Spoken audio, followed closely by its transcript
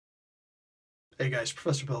Hey guys,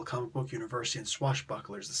 Professor Bill, Comic Book University, and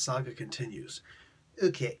Swashbucklers The Saga Continues.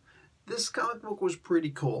 Okay, this comic book was pretty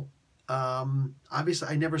cool. Obviously,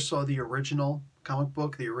 I never saw the original comic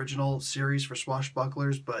book, the original series for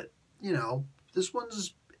Swashbucklers, but, this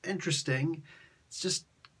one's interesting. It's just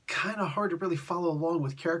kind of hard to really follow along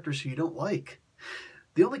with characters who you don't like.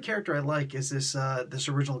 The only character I like is this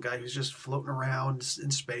original guy who's just floating around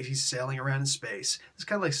in space. He's sailing around in space. It's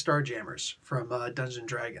kind of like Starjammers from Dungeons and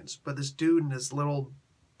Dragons. But this dude and his little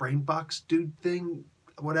brain box dude thing,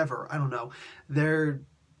 whatever, I don't know. They're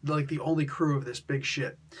like the only crew of this big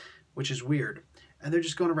ship, which is weird. And they're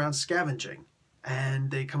just going around scavenging.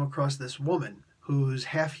 And they come across this woman who's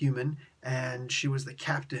half human, and she was the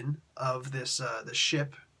captain of the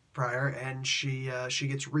ship prior, and she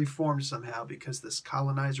gets reformed somehow because this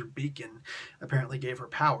colonizer beacon apparently gave her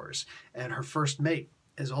powers. And her first mate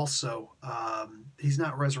is also he's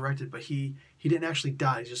not resurrected, but he didn't actually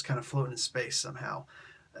die. He's just kind of floating in space somehow.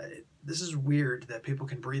 This is weird that people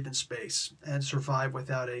can breathe in space and survive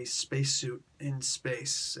without a spacesuit in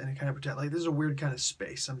space and it kind of protect. Like, this is a weird kind of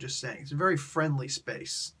space. I'm just saying, it's a very friendly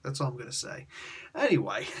space. That's all I'm gonna say.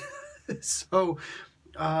 Anyway, so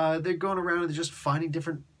they're going around and they're just finding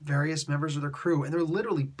different various members of their crew, and they're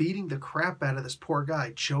literally beating the crap out of this poor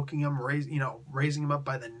guy, choking him, raising him up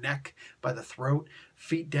by the neck, by the throat,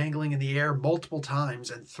 feet dangling in the air multiple times,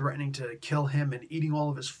 and threatening to kill him and eating all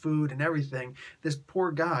of his food and everything. This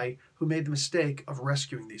poor guy who made the mistake of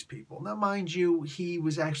rescuing these people. Now, mind you, he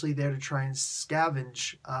was actually there to try and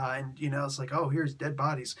scavenge, and it's like, oh, here's dead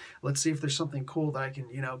bodies. Let's see if there's something cool that I can,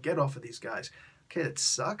 get off of these guys. Okay, it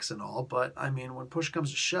sucks and all, but I mean, when push comes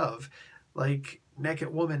to shove, like,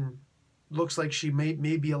 naked woman looks like she may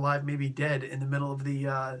be alive, maybe dead in the middle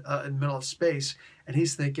of space, and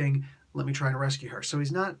he's thinking, let me try and rescue her. So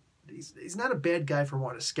he's not a bad guy for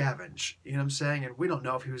wanting to scavenge, you know what I'm saying? And we don't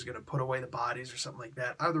know if he was going to put away the bodies or something like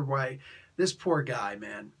that. Either way, this poor guy,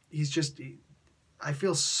 man, I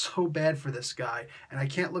feel so bad for this guy, and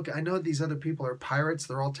I know these other people are pirates,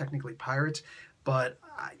 they're all technically pirates, but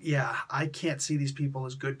yeah, I can't see these people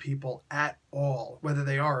as good people at all, whether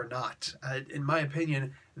they are or not. In my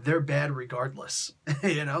opinion, they're bad regardless.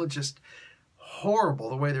 Just horrible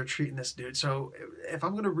the way they're treating this dude. So if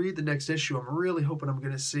I'm going to read the next issue, I'm really hoping I'm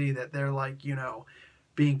going to see that they're like,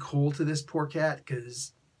 being cool to this poor cat,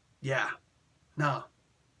 because, yeah, no,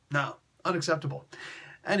 unacceptable.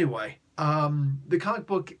 Anyway, the comic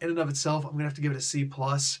book in and of itself, I'm going to have to give it a C+.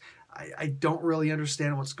 I don't really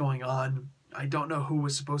understand what's going on. I don't know who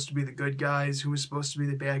was supposed to be the good guys, who was supposed to be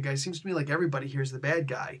the bad guys. Seems to me like everybody here is the bad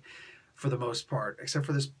guy for the most part, except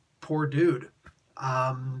for this poor dude.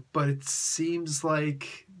 But it seems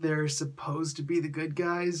like they're supposed to be the good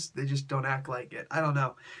guys. They just don't act like it. I don't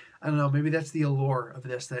know. Maybe that's the allure of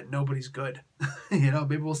this, that nobody's good.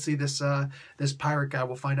 Maybe we'll see this pirate guy.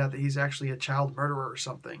 We'll find out that he's actually a child murderer or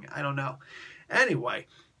something. I don't know. Anyway,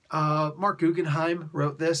 Marc Guggenheim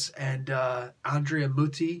wrote this, and Andrea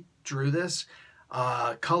Mutti drew this.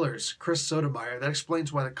 Colors, Chris Sotomayor. That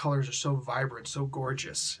explains why the colors are so vibrant, so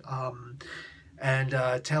gorgeous. And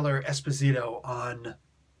Taylor Esposito on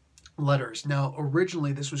letters. Now,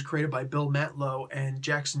 originally this was created by Bill Mantlo and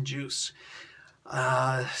Jackson Juice.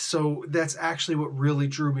 So that's actually what really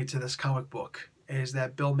drew me to this comic book, is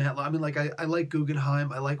that Bill Mantlo. I mean, like, I like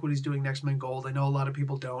Guggenheim. I like what he's doing next Men Gold. I know a lot of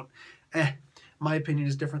people don't. My opinion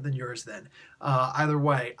is different than yours then. Either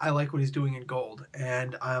way, I like what he's doing in Gold.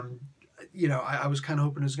 And, I was kind of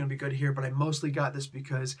hoping it was going to be good here, but I mostly got this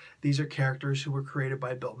because these are characters who were created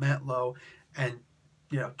by Bill Mantlo and,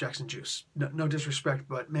 Jackson Juice. No disrespect,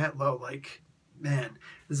 but Mantlo, like, man,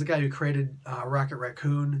 this is the guy who created Rocket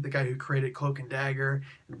Raccoon, the guy who created Cloak and Dagger,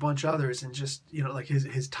 and a bunch of others. And just, like,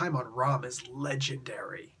 his time on ROM is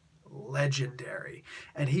legendary.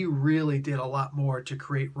 And he really did a lot more to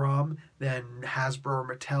create ROM than Hasbro or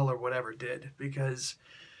Mattel or whatever did, because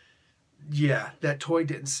yeah, that toy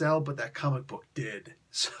didn't sell, but that comic book did.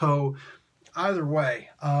 So either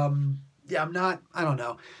way, yeah, I don't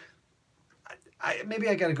know. Maybe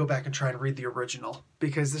I got to go back and try and read the original,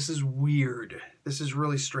 because this is weird. This is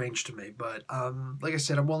really strange to me, but like I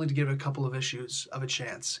said, I'm willing to give it a couple of issues of a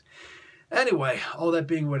chance. Anyway, all that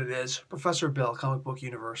being what it is, Professor Bill, Comic Book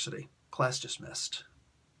University. Class dismissed.